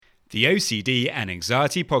The OCD and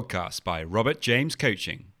Anxiety Podcast by Robert James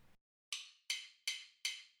Coaching.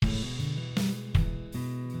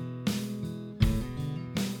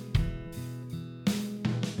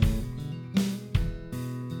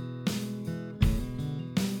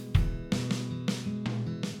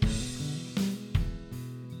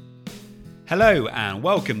 Hello and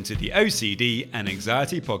welcome to the OCD and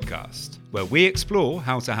Anxiety Podcast, where we explore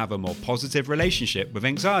how to have a more positive relationship with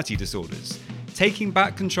anxiety disorders, taking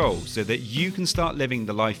back control so that you can start living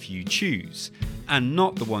the life you choose and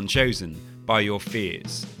not the one chosen by your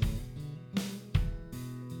fears.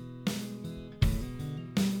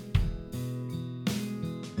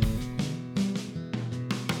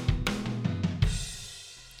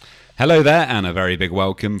 Hello there, and a very big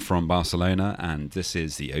welcome from Barcelona, and this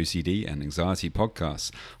is the OCD and Anxiety Podcast.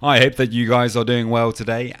 I hope that you guys are doing well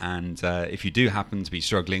today, and if you do happen to be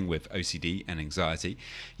struggling with OCD and anxiety,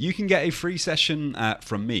 you can get a free session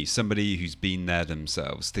from me, somebody who's been there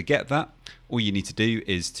themselves. To get that, all you need to do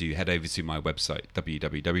is to head over to my website,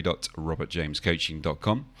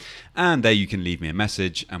 www.robertjamescoaching.com, and there you can leave me a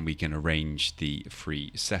message and we can arrange the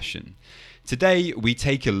free session. Today, we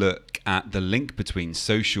take a look at the link between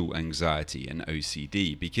social anxiety and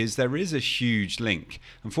OCD because there is a huge link.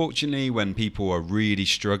 Unfortunately, when people are really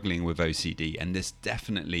struggling with OCD, and this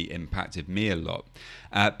definitely impacted me a lot,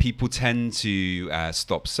 people tend to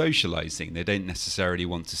stop socializing. They don't necessarily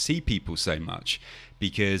want to see people so much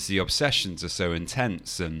because the obsessions are so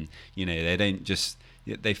intense, and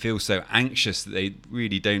they feel so anxious that they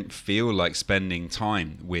really don't feel like spending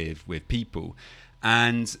time with people.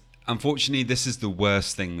 And unfortunately, this is the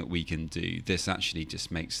worst thing that we can do. This actually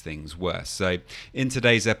just makes things worse. So in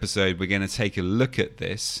today's episode, we're going to take a look at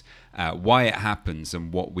this, why it happens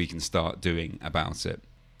and what we can start doing about it.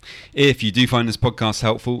 If you do find this podcast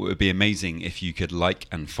helpful, it would be amazing if you could like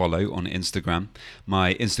and follow on Instagram.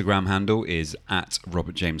 My Instagram handle is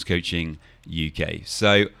 @RobertJamesCoachingUK.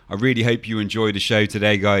 So I really hope you enjoy the show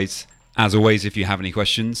today, guys. As always, if you have any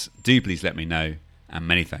questions, do please let me know, and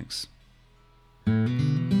many thanks.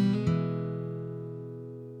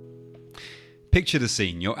 Picture the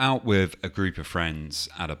scene. You're out with a group of friends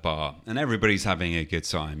at a bar and everybody's having a good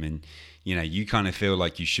time, and you kind of feel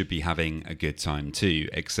like you should be having a good time too,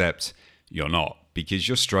 except you're not, because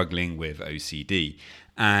you're struggling with OCD,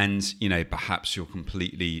 and perhaps you're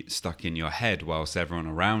completely stuck in your head whilst everyone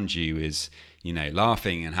around you is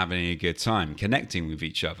laughing and having a good time, connecting with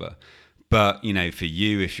each other. But, for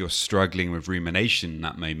you, if you're struggling with rumination in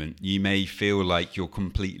that moment, you may feel like you're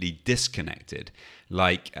completely disconnected.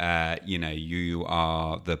 Like, you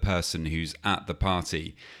are the person who's at the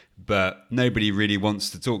party, but nobody really wants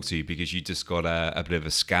to talk to you because you just got a bit of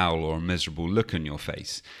a scowl or a miserable look on your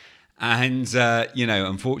face. And,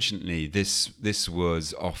 unfortunately, this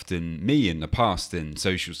was often me in the past in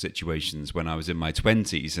social situations when I was in my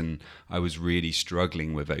 20s and I was really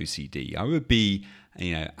struggling with OCD. I would be,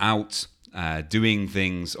 out doing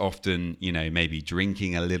things often, maybe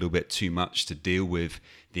drinking a little bit too much to deal with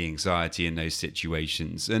the anxiety in those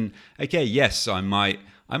situations. And okay, yes, I might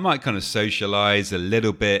kind of socialize a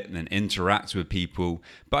little bit and interact with people,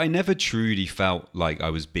 but I never truly felt like I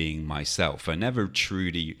was being myself. I never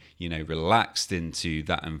truly, relaxed into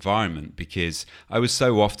that environment because I was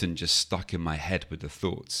so often just stuck in my head with the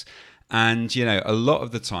thoughts. And, a lot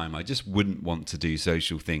of the time I just wouldn't want to do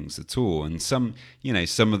social things at all. And some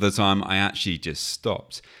of the time I actually just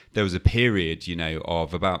stopped. There was a period,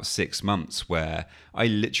 of about 6 months where I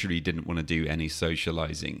literally didn't want to do any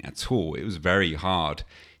socializing at all. It was very hard,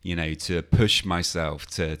 to push myself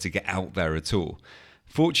to get out there at all.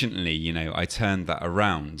 Fortunately, I turned that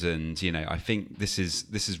around, and, I think this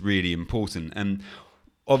is really important. And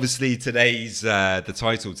obviously, the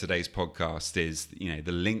title of today's podcast is,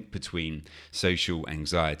 the link between social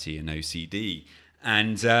anxiety and OCD.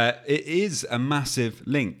 And it is a massive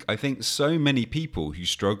link. I think so many people who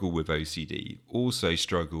struggle with OCD also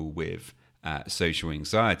struggle with social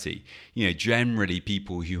anxiety. Generally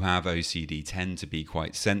people who have OCD tend to be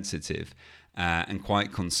quite sensitive and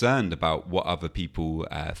quite concerned about what other people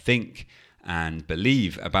think and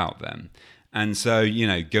believe about them. And so,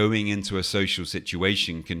 going into a social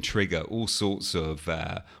situation can trigger all sorts of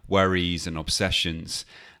worries and obsessions.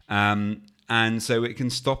 And so it can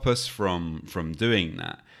stop us from doing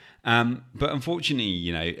that. But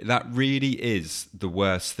unfortunately, that really is the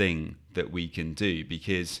worst thing that we can do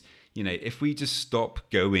because, if we just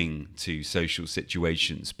stop going to social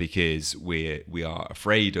situations because we are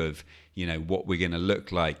afraid of, what we're going to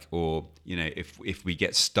look like, or, if we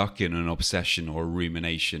get stuck in an obsession or a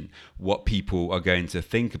rumination, what people are going to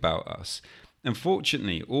think about us.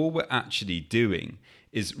 Unfortunately, all we're actually doing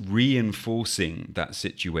is reinforcing that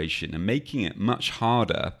situation and making it much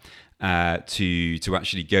harder to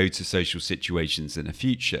actually go to social situations in the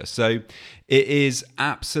future. So it is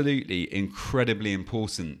absolutely incredibly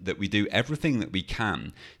important that we do everything that we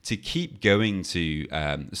can to keep going to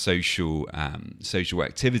social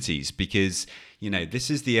activities, because this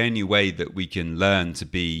is the only way that we can learn to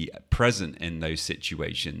be present in those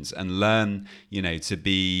situations and learn to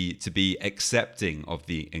be accepting of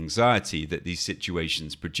the anxiety that these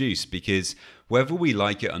situations produce, because whether we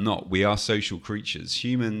like it or not, we are social creatures.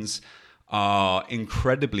 Humans are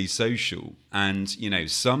incredibly social, and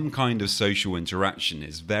some kind of social interaction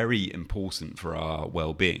is very important for our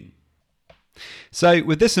well-being. So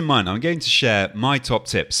with this in mind, I'm going to share my top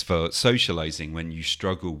tips for socializing when you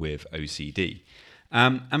struggle with OCD.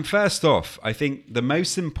 And first off, I think the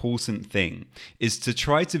most important thing is to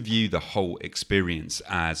try to view the whole experience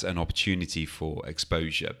as an opportunity for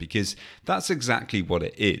exposure, because that's exactly what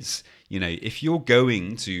it is. If you're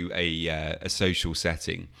going to a social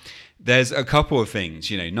setting, there's a couple of things.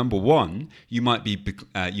 Number one, you might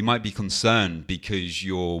be concerned because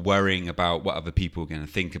you're worrying about what other people are going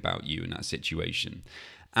to think about you in that situation.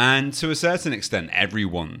 And to a certain extent,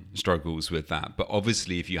 everyone struggles with that. But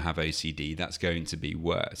obviously, if you have OCD, that's going to be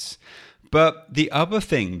worse. But the other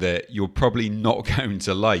thing that you're probably not going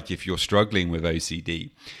to like if you're struggling with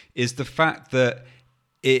OCD is the fact that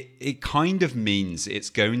it kind of means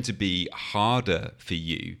it's going to be harder for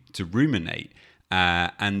you to ruminate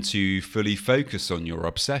and to fully focus on your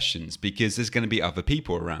obsessions, because there's going to be other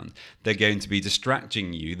people around. They're going to be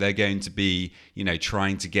distracting you. They're going to be,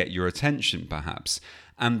 trying to get your attention, perhaps.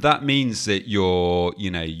 And that means that your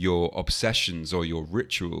obsessions or your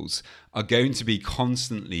rituals are going to be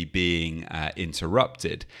constantly being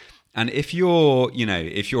interrupted. And if you're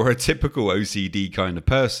a typical OCD kind of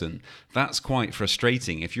person, that's quite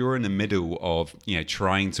frustrating. If you're in the middle of,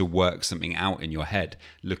 trying to work something out in your head,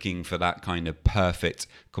 looking for that kind of perfect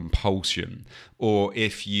compulsion, or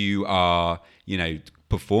if you are,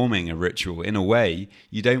 performing a ritual in a way,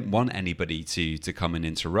 you don't want anybody to come and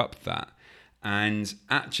interrupt that. And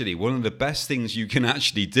actually, one of the best things you can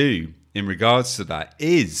actually do in regards to that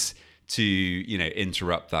is to,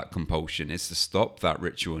 interrupt that compulsion, is to stop that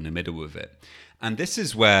ritual in the middle of it. And this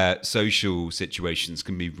is where social situations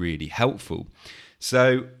can be really helpful.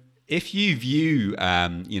 So if you view,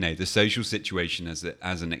 the social situation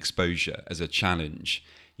as an exposure, as a challenge,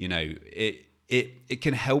 it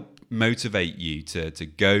can help motivate you to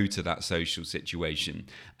go to that social situation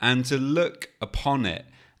and to look upon it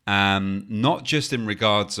not just in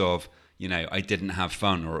regards of, I didn't have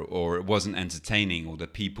fun or it wasn't entertaining or the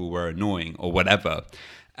people were annoying or whatever,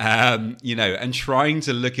 and trying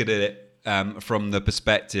to look at it from the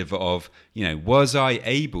perspective of, was I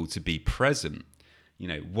able to be present?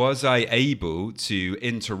 Was I able to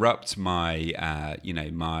interrupt my,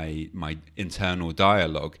 my internal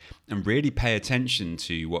dialogue and really pay attention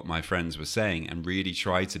to what my friends were saying and really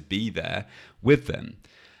try to be there with them?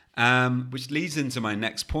 Which leads into my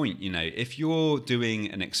next point. If you're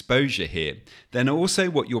doing an exposure here, then also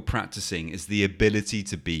what you're practicing is the ability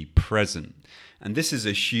to be present. And this is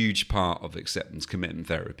a huge part of acceptance commitment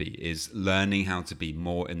therapy, is learning how to be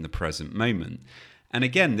more in the present moment. And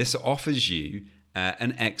again, this offers you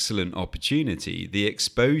an excellent opportunity. The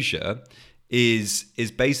exposure is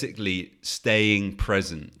basically staying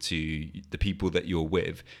present to the people that you're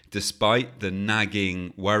with, despite the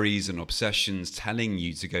nagging worries and obsessions telling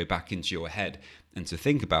you to go back into your head and to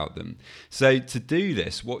think about them. So to do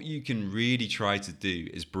this, what you can really try to do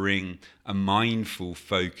is bring a mindful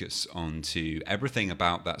focus onto everything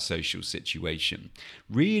about that social situation.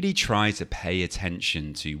 Really try to pay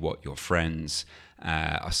attention to what your friends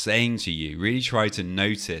are saying to you. Really try to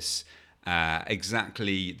notice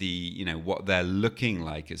exactly the what they're looking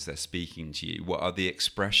like as they're speaking to you. What are the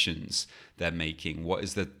expressions they're making? What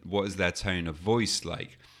is their tone of voice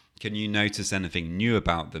like? Can you notice anything new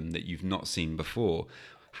about them that you've not seen before?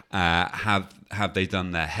 Have they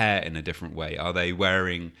done their hair in a different way? Are they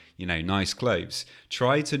wearing nice clothes?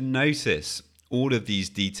 Try to notice all of these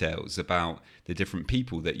details about the different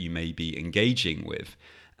people that you may be engaging with.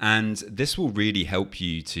 And this will really help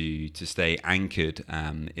you to stay anchored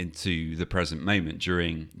into the present moment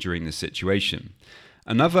during the situation.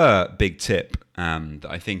 Another big tip that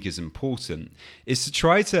I think is important is to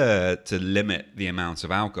try to limit the amount of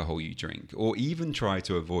alcohol you drink, or even try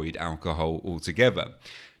to avoid alcohol altogether.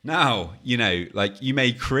 Now, you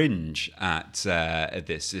may cringe at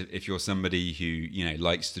this if you're somebody who,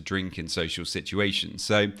 likes to drink in social situations.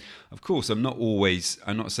 So, of course, I'm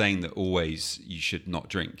not saying that always you should not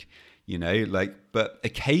drink, but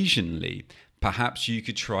occasionally perhaps you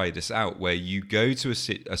could try this out where you go to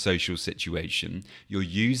a social situation, you're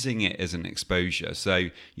using it as an exposure. So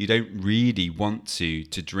you don't really want to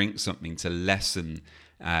drink something to lessen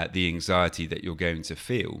the anxiety that you're going to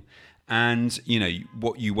feel. And,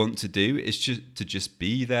 what you want to do is just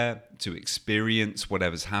be there, to experience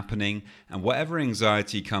whatever's happening, and whatever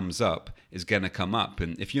anxiety comes up is going to come up.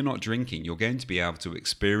 And if you're not drinking, you're going to be able to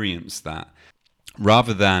experience that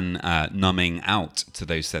rather than numbing out to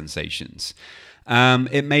those sensations.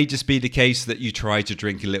 It may just be the case that you try to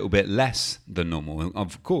drink a little bit less than normal.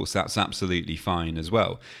 Of course, that's absolutely fine as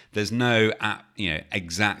well. There's no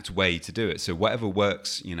exact way to do it. So whatever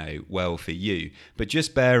works, well for you. But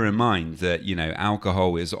just bear in mind that,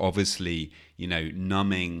 alcohol is obviously,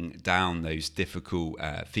 numbing down those difficult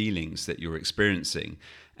feelings that you're experiencing.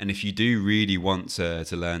 And if you do really want to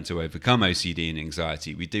learn to overcome OCD and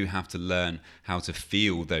anxiety, we do have to learn how to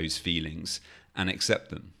feel those feelings and accept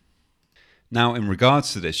them. Now, in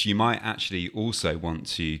regards to this, you might actually also want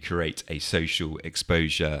to create a social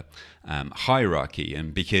exposure hierarchy.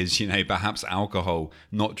 And because, perhaps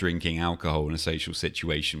not drinking alcohol in a social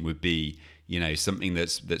situation would be, something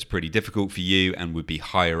that's pretty difficult for you and would be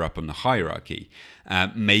higher up on the hierarchy.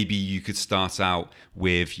 Maybe you could start out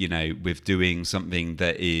with doing something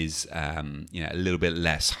that is, a little bit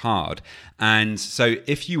less hard. And so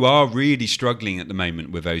if you are really struggling at the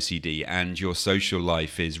moment with OCD and your social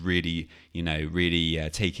life is really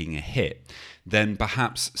taking a hit, then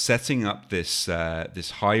perhaps setting up this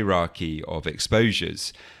hierarchy of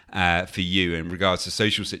exposures for you in regards to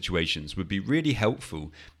social situations would be really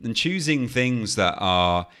helpful, and choosing things that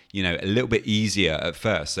are a little bit easier at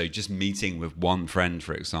first. So just meeting with one friend,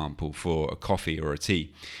 for example, for a coffee or a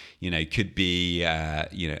tea, could be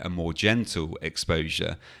a more gentle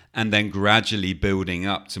exposure, and then gradually building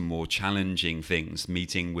up to more challenging things,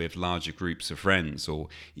 meeting with larger groups of friends, or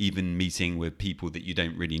even meeting with people that you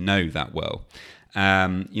don't really know that well.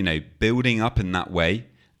 Building up in that way,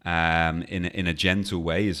 in a gentle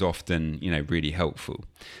way, is often really helpful.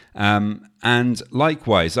 And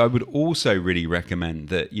likewise, I would also really recommend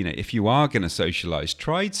that if you are going to socialize,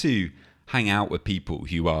 try to hang out with people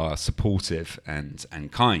who are supportive and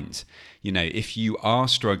kind. If you are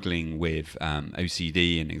struggling with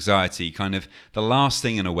OCD and anxiety, kind of the last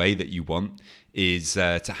thing in a way that you want is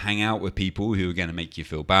to hang out with people who are going to make you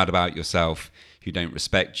feel bad about yourself, who don't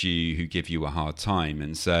respect you, who give you a hard time.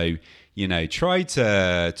 And so try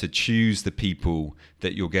to choose the people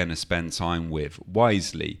that you're going to spend time with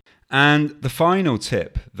wisely. And the final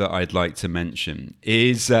tip that I'd like to mention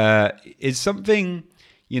is something,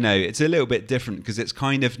 it's a little bit different because it's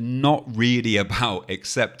kind of not really about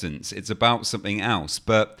acceptance. It's about something else.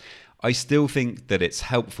 But I still think that it's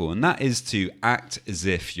helpful. And that is to act as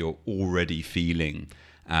if you're already feeling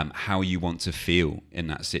how you want to feel in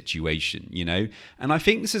that situation, And I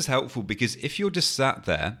think this is helpful because if you're just sat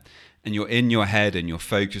there and you're in your head and you're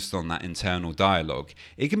focused on that internal dialogue,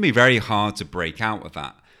 it can be very hard to break out of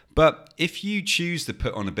that. But if you choose to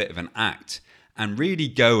put on a bit of an act and really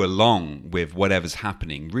go along with whatever's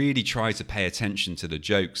happening, really try to pay attention to the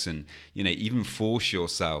jokes and, even force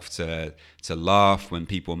yourself to laugh when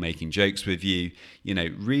people are making jokes with you,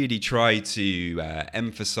 really try to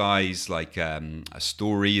emphasize a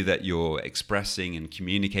story that you're expressing and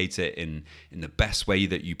communicate it in the best way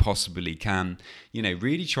that you possibly can.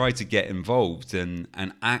 Really try to get involved and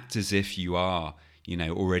act as if you are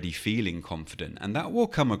already feeling confident, and that will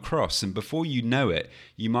come across. And before you know it,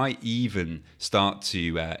 you might even start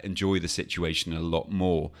to enjoy the situation a lot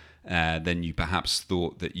more than you perhaps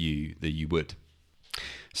thought that you would.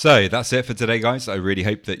 So that's it for today, guys. I really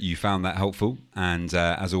hope that you found that helpful. And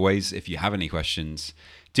as always, if you have any questions,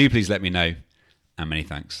 do please let me know. And many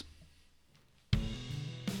thanks.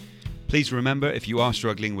 Please remember, if you are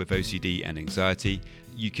struggling with OCD and anxiety,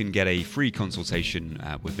 you can get a free consultation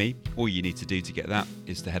with me. All you need to do to get that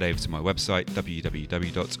is to head over to my website,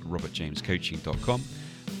 www.robertjamescoaching.com,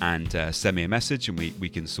 and send me a message and we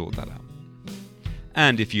can sort that out.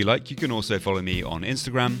 And if you like, you can also follow me on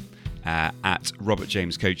Instagram at Robert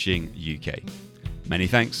James Coaching UK. Many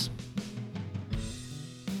thanks.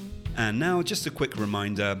 And now just a quick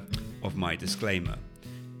reminder of my disclaimer.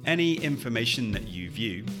 Any information that you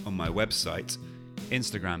view on my website,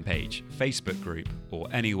 Instagram page, Facebook group, or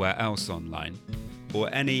anywhere else online,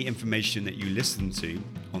 or any information that you listen to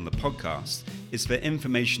on the podcast is for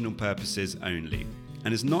informational purposes only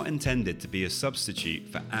and is not intended to be a substitute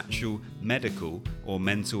for actual medical or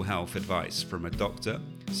mental health advice from a doctor,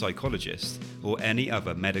 psychologist, or any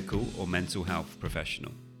other medical or mental health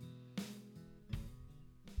professional.